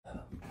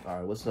All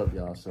right, what's up,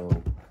 y'all? So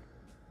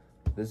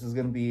this is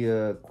gonna be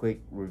a quick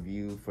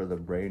review for the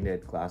brain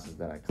dead glasses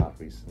that I caught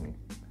recently.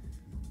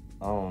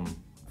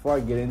 Before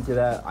I get into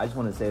that, I just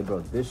want to say,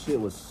 bro, this shit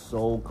was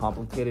so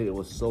complicated. It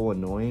was so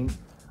annoying.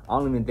 I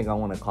don't even think I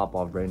want to cop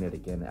off brain dead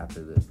again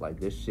after this. Like,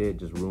 this shit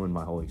just ruined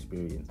my whole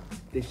experience.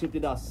 They shipped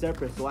it out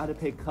separate, so I had to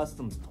pay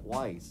customs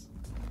twice.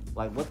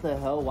 Like, what the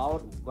hell? Why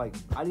would, like,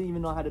 I didn't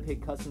even know how to pay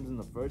customs in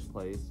the first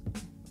place.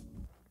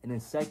 And then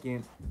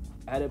second,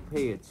 I had to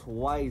pay it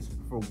twice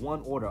for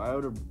one order.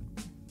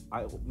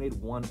 I made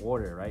one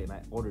order, right? And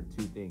I ordered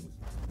 2 things.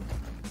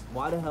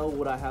 Why the hell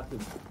would I have to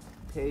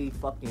pay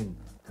fucking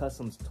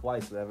customs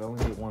twice if I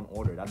only made one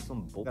order? That's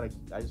some bull.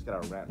 I just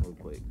gotta rant real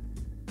quick.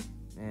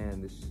 Man,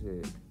 this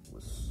shit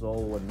was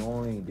so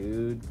annoying,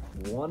 dude.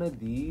 One of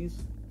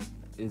these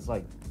is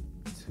like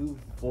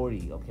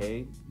 $240,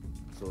 okay?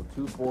 So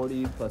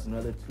 $240 plus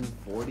another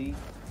 $240.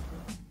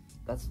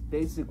 That's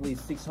basically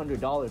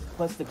 $600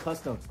 plus the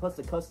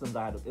customs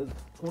item. It was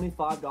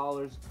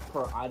 $25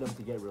 per item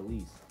to get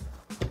released.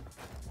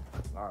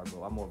 All right,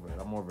 bro, I'm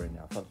over it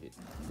now. Fuck it.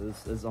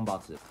 Let's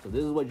unbox it. So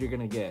this is what you're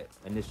gonna get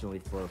initially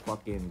for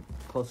fucking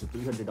close to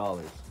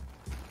 $300.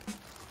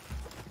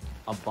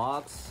 A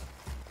box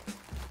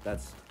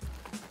that's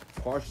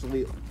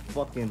partially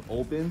fucking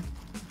open.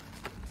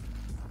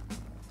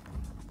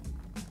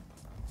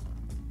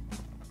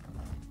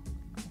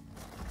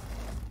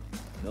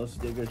 No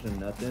stickers or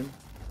nothing.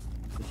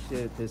 This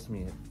shit pissed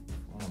me.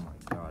 Oh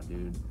my god,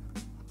 dude.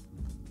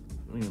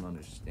 I don't even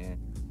understand.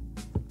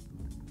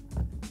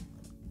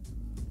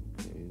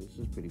 Okay, this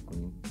is pretty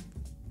clean.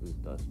 This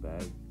dust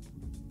bag.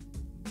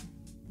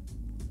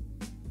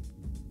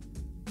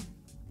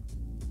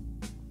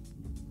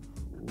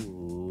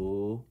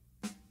 Ooh.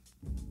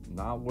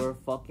 Not worth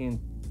fucking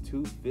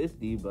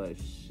 $250, but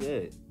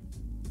shit.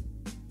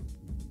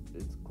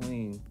 It's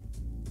clean.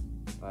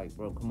 Like,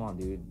 bro, come on,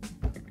 dude.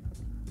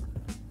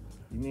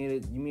 You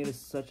made it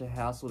such a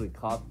hassle to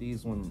cop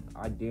these when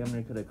I damn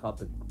near could have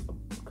copped a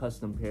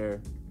custom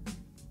pair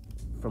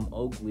from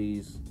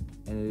Oakley's,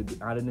 and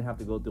I didn't have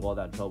to go through all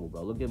that trouble,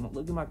 bro. Look at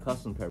my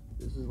custom pair.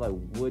 This is like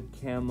wood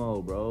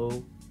camo,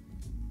 bro.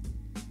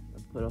 I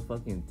put a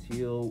fucking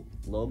teal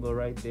logo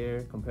right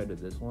there compared to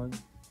this one,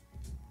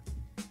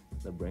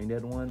 the brain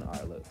dead one. All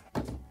right, look.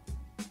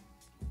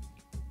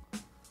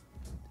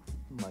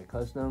 My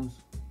customs.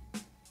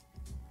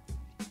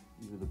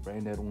 These are the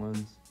brain dead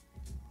ones.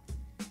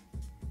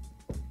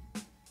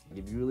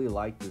 If you really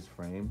like this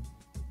frame,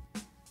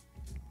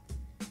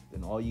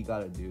 then all you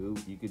gotta do,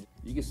 you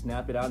could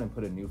snap it out and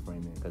put a new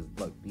frame in. Cause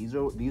look, these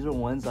are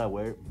ones I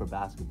wear for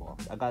basketball.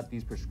 I got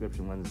these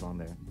prescription lenses on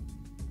there.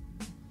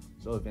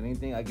 So if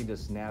anything, I could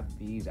just snap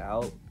these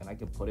out and I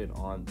could put it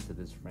on to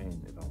this frame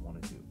if I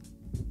wanted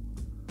to.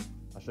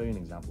 I'll show you an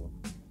example.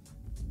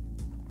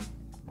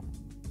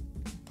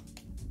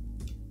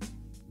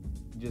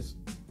 Just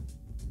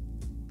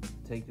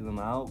take them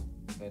out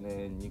and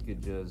then you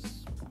could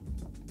just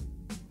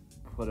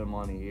put them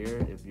on here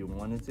if you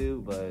wanted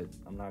to, but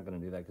I'm not gonna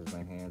do that because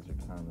my hands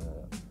are kind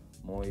of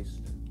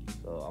moist.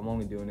 So I'm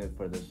only doing it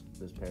for this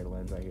pair of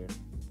lens right here.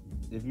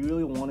 If you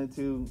really wanted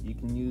to, you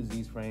can use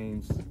these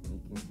frames.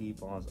 You can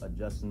keep on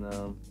adjusting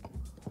them.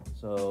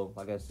 So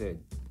like I said,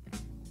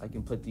 I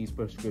can put these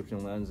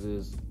prescription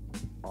lenses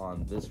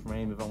on this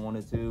frame if I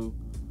wanted to,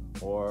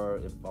 or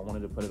if I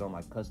wanted to put it on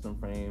my custom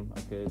frame,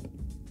 I could.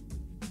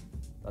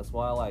 That's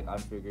why I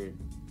figured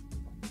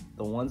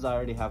the ones I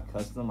already have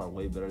custom are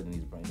way better than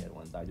these brain dead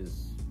ones. I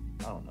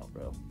don't know,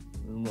 bro.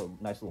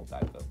 Nice little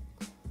bag though.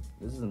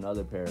 This is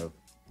another pair of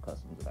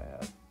customs that I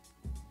have.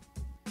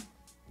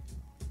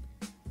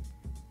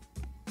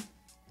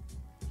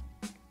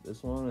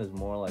 This one is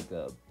more like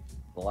a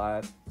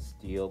black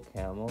steel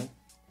camo.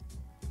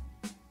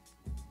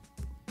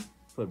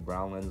 Put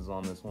brown lenses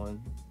on this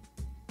one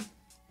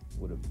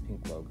with a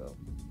pink logo.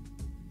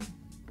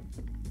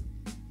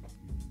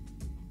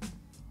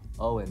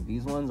 Oh, and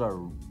these ones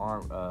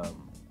aren't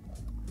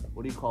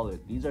what do you call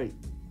it? These are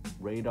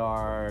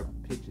radar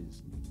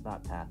pitches,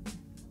 not path.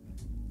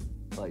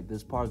 Like,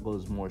 this part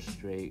goes more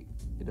straight.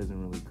 It doesn't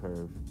really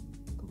curve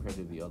compared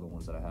to the other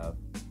ones that I have.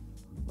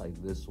 Like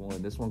this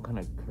one kind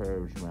of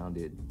curves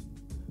rounded.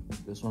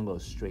 This one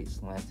goes straight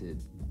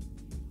slanted.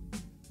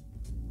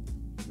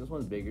 This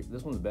one's bigger.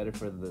 This one's better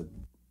for the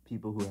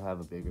people who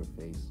have a bigger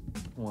face.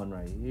 This one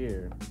right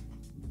here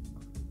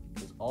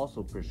is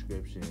also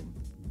prescription,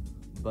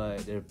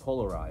 but they're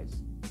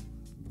polarized.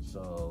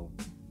 So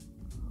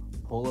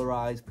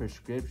polarized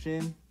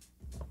prescription,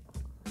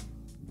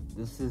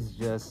 this is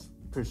just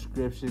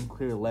prescription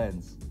clear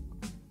lens.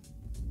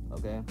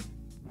 Okay,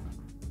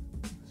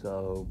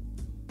 so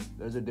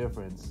there's a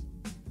difference.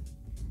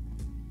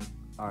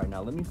 All right,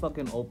 now let me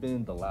fucking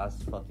open the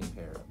last fucking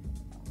pair.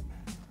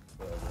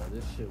 Bro,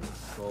 this shit was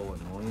so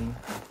annoying.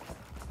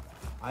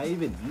 I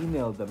even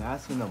emailed them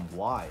asking them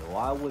why.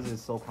 Why was it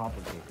so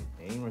complicated?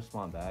 They didn't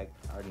respond back.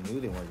 I already knew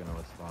they weren't gonna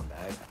respond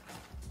back.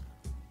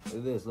 Look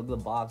at this. Look at the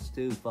box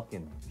too.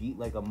 Fucking beat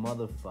like a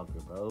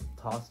motherfucker, bro.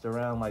 Tossed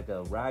around like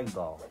a rag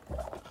doll.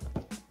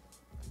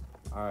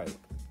 All right.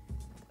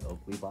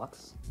 Oakley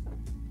box.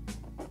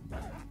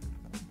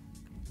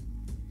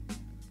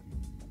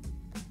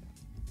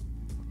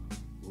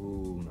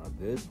 Ooh, now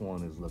this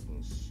one is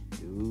looking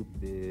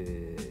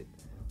stupid.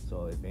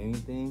 So if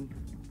anything,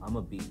 I'm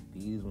gonna beat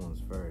these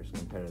ones first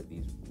compared to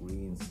these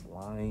green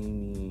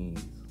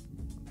slimies.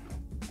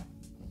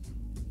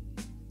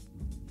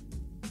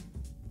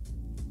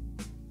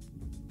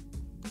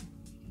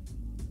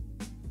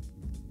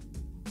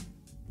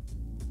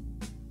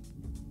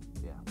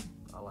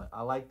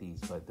 I like these,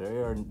 but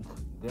they're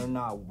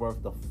not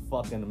worth the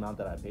fucking amount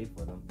that I paid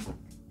for them.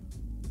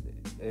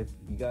 If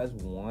you guys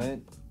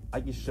want,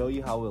 I can show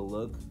you how it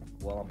look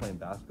while I'm playing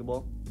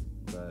basketball,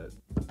 but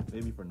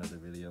maybe for another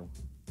video.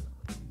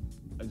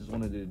 I just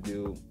wanted to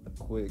do a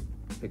quick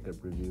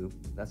pickup review.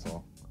 That's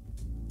all.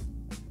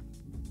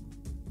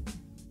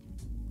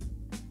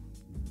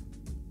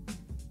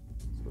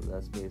 So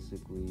that's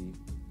basically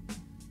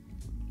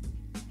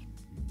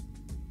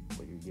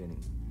what you're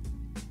getting.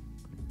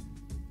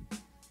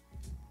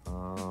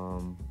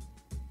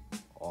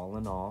 All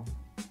in all,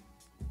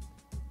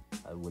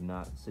 I would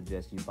not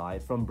suggest you buy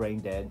it from Brain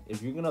Dead.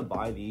 If you're gonna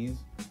buy these,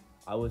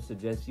 I would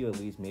suggest you at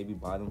least maybe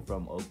buy them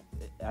from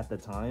at the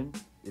time.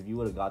 If you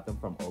would have got them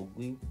from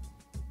Oakley,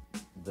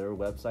 their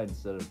website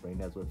instead of Brain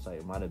Dead's website,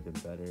 it might have been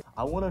better.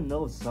 I want to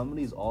know if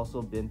somebody's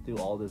also been through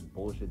all this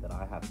bullshit that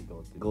I have to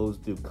go through. It goes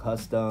through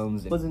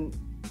customs. It wasn't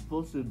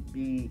supposed to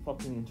be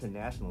fucking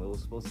international. It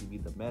was supposed to be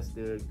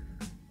domestic.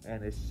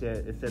 And it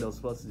said it was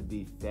supposed to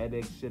be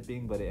FedEx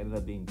shipping, but it ended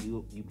up being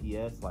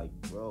UPS. Like,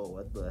 bro,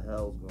 what the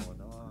hell's going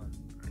on?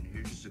 And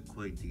here's just a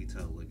quick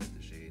detailed look at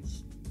the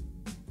shades.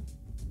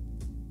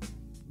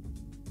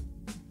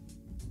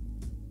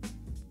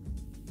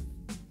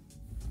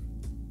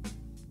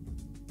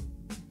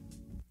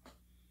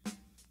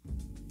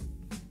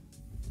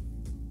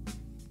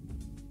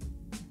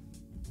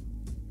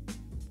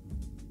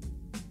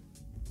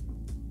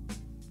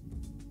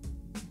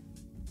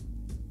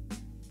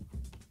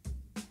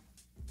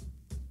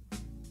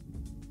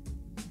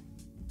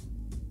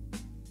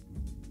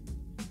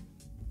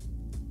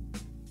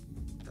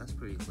 That's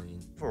pretty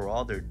clean.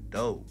 Overall, they're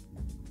dope,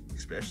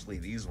 especially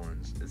these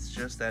ones. It's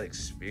just that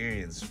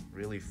experience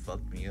really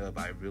fucked me up.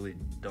 I really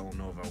don't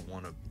know if I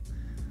want to.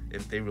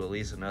 If they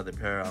release another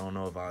pair, I don't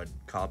know if I'd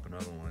cop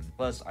another one.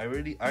 Plus, I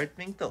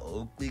think the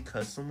Oakley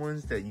custom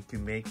ones that you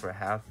can make for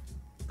half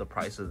the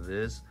price of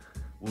this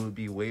would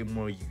be way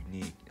more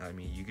unique. I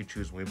mean, you could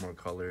choose way more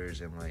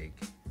colors, and like,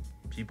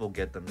 people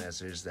get the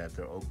message that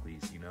they're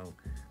Oakleys, you know?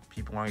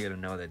 People aren't gonna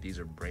know that these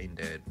are Brain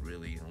Dead,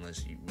 really,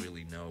 unless you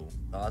really know.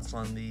 Thoughts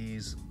on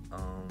these?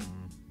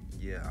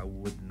 Yeah, I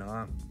would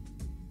not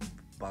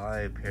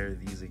buy a pair of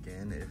these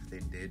again if they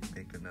did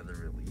make another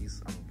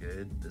release. I'm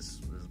good. This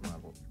is my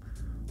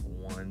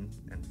one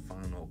and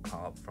final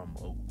cop from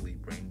Oakley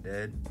Brain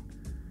Dead,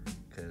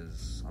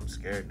 because I'm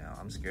scared now.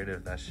 I'm scared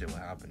if that shit will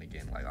happen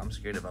again. Like, I'm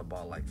scared if I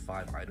bought like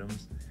 5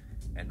 items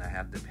and I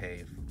have to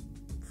pay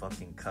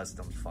fucking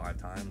customs 5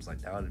 times.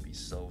 Like, that would be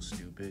so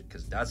stupid,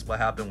 because that's what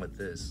happened with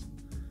this.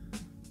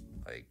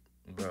 Like,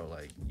 bro,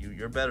 like,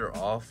 you're better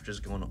off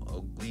just going to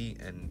Oakley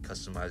and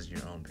customizing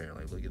your own pair.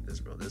 Like, look at this,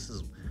 bro. This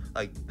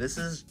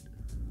is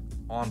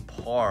on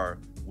par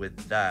with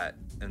that,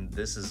 and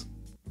this is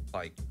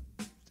like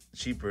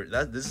cheaper.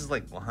 This is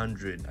like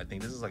 100. I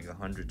think this is like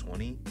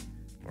 120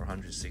 or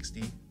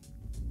 160.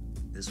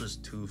 This was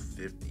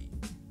 250.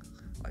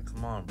 Like,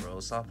 come on, bro,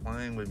 stop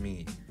playing with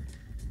me.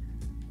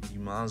 You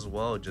might as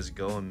well just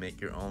go and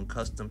make your own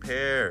custom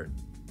pair.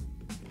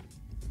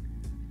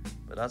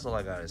 But that's all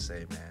I gotta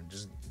say, man.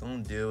 Just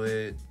don't do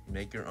it.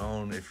 Make your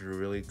own if you're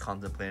really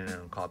contemplating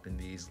on copying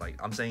these. Like,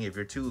 I'm saying, if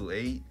you're too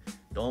late,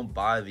 don't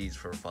buy these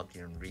for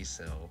fucking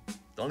resale.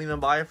 Don't even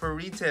buy it for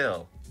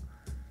retail.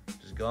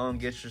 Just go and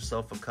get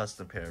yourself a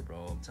custom pair,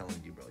 bro. I'm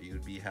telling you, bro.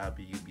 You'd be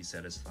happy. You'd be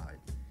satisfied.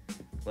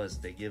 Plus,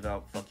 they give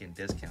out fucking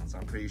discounts.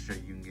 I'm pretty sure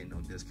you can get no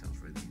discounts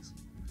for these.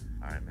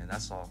 Alright, man.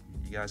 That's all.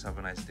 You guys have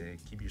a nice day.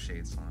 Keep your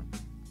shades on.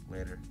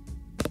 Later.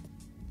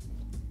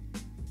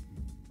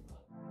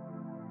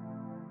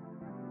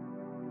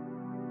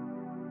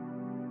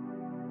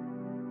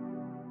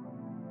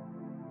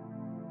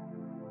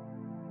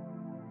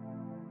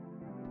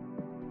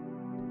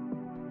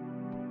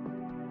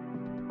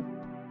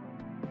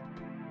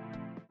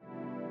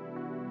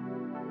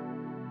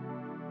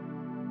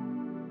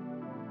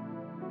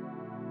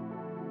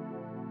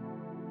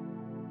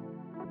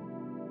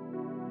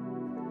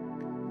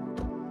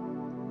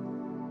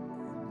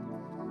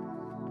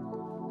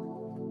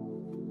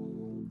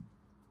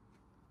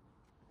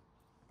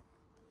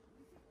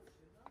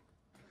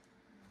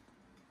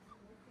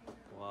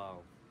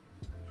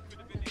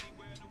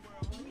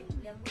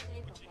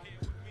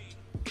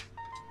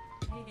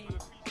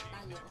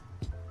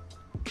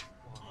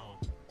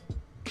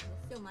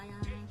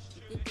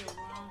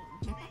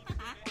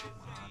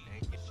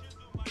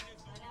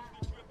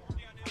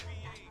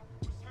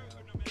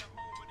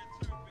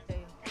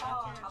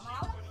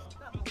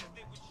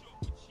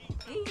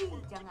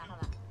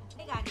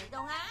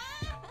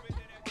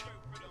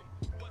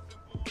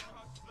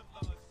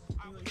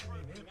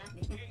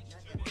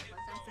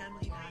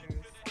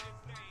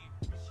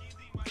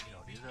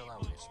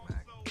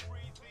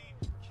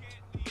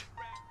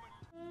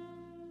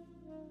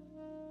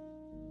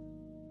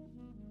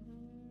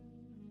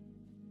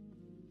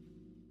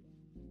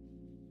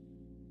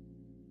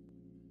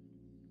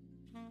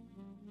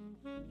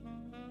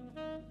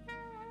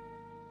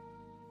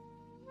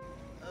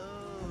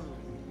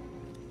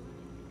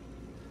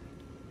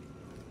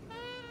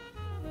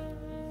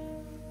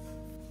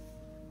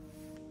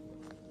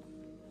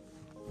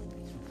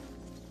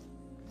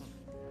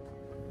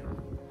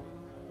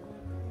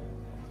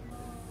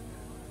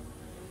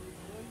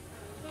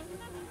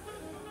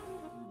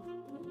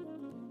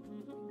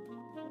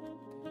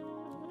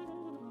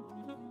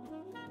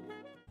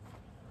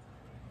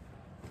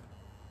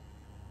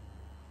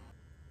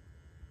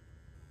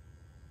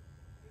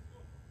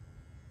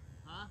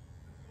 啊？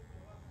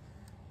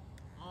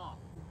哦，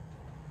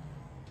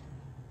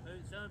去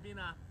上去邊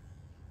啊？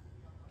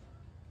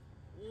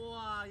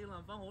哇！要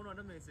蘭芬好耐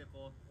都未食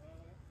過，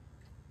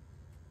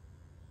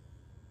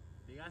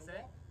而家食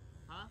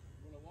嚇？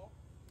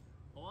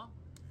好啊！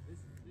你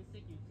食完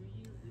條煙，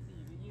你食完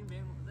條煙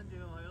餅，跟住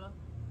我去咯。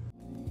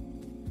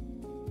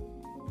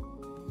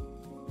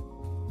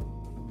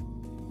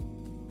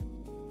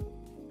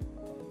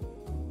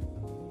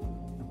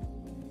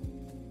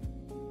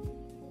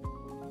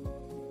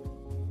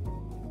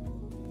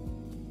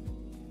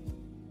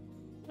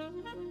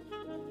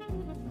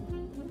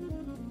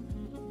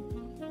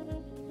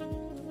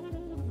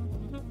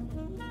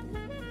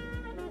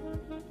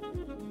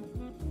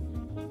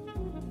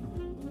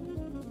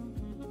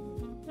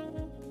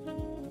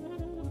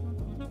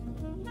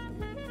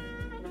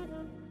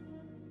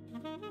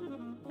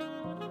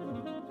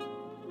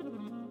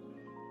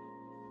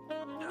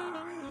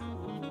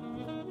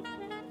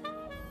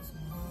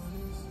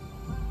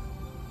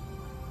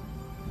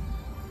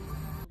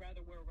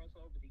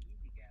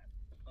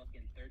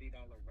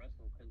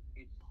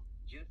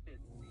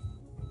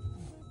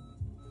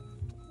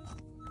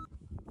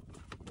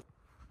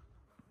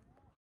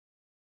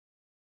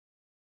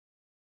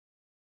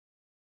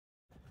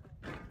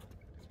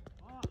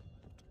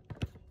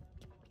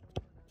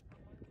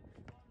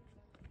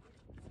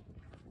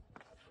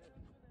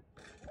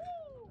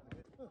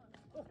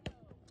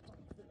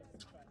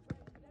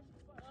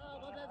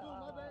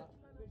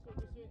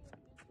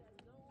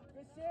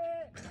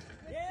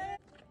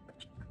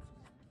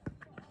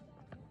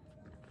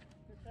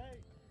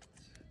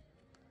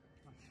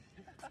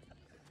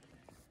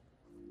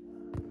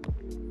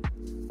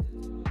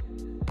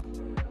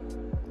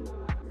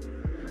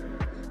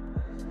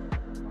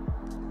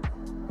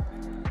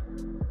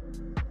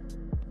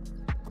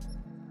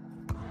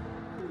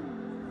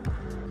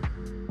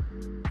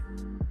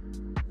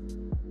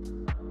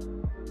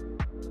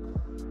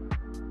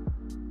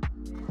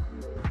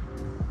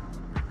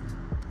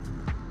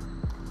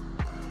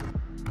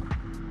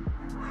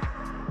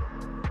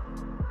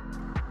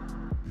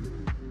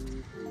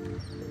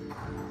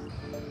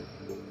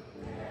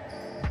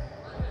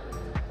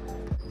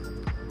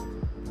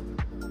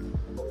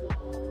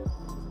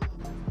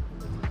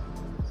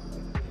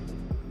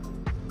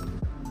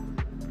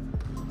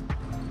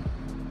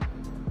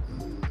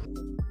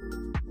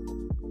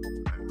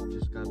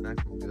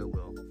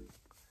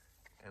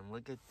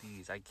Look at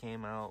these. I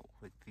came out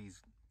with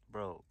these,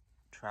 bro.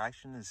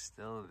 Traction is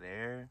still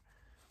there.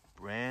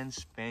 Brand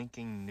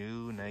spanking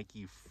new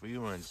Nike free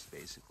runs,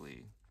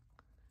 basically.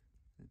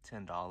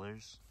 $10.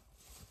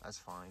 That's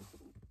fine.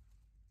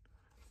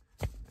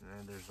 And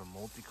then there's the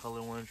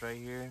multicolor ones right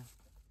here.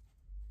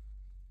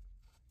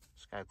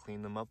 Just gotta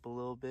clean them up a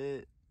little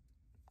bit.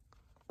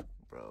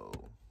 Bro.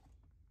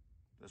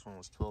 This one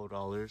was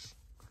 $12.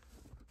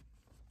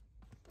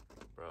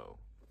 Bro.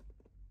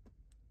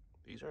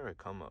 These are a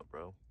come up,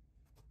 bro.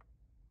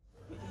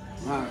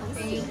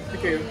 Thank you.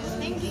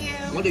 Thank you.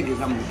 我哋其實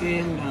唔驚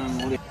啊，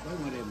所以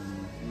我哋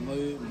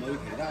唔去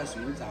其他選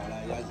擇啦，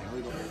有時去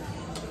到。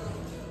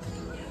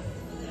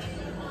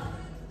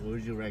What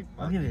would you rank?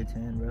 I'll give it a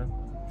 10, bro.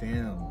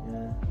 Damn.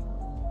 Yeah.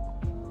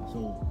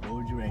 So what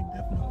would you rank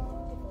Death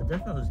Note? The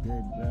Death Note was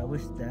good, but I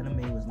wish the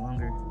anime was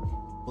longer.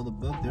 Well, the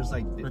book there's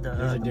like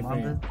there's a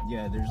different manga?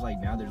 Yeah. There's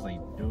like now there's like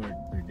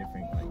they're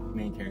different like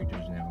main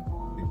characters now.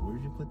 Wait, where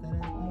did you put that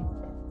at?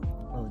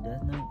 Oh,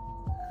 Death Note.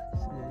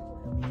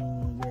 I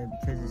mean, yeah,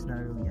 because it's not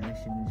really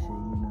action and shit,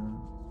 you know.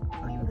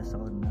 I'll give it a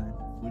solid 9.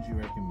 Would you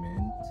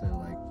recommend to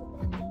like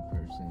a new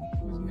person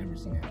who's never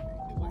seen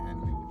anime? What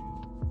anime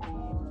would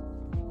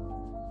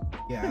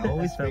you? Yeah, I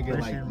always figure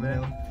like, you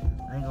know.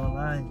 I ain't gonna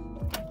lie.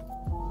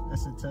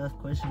 That's a tough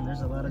question.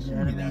 There's a lot of good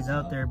animes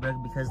out there, bro.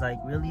 Because like,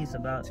 really, it's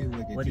about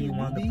what do you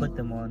want to put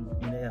them on.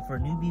 You know, for a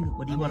newbie,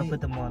 what do you want to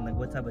put them on? Like,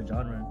 what type of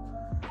genre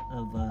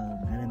of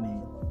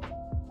anime?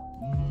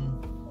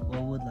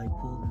 What would like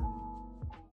pull them?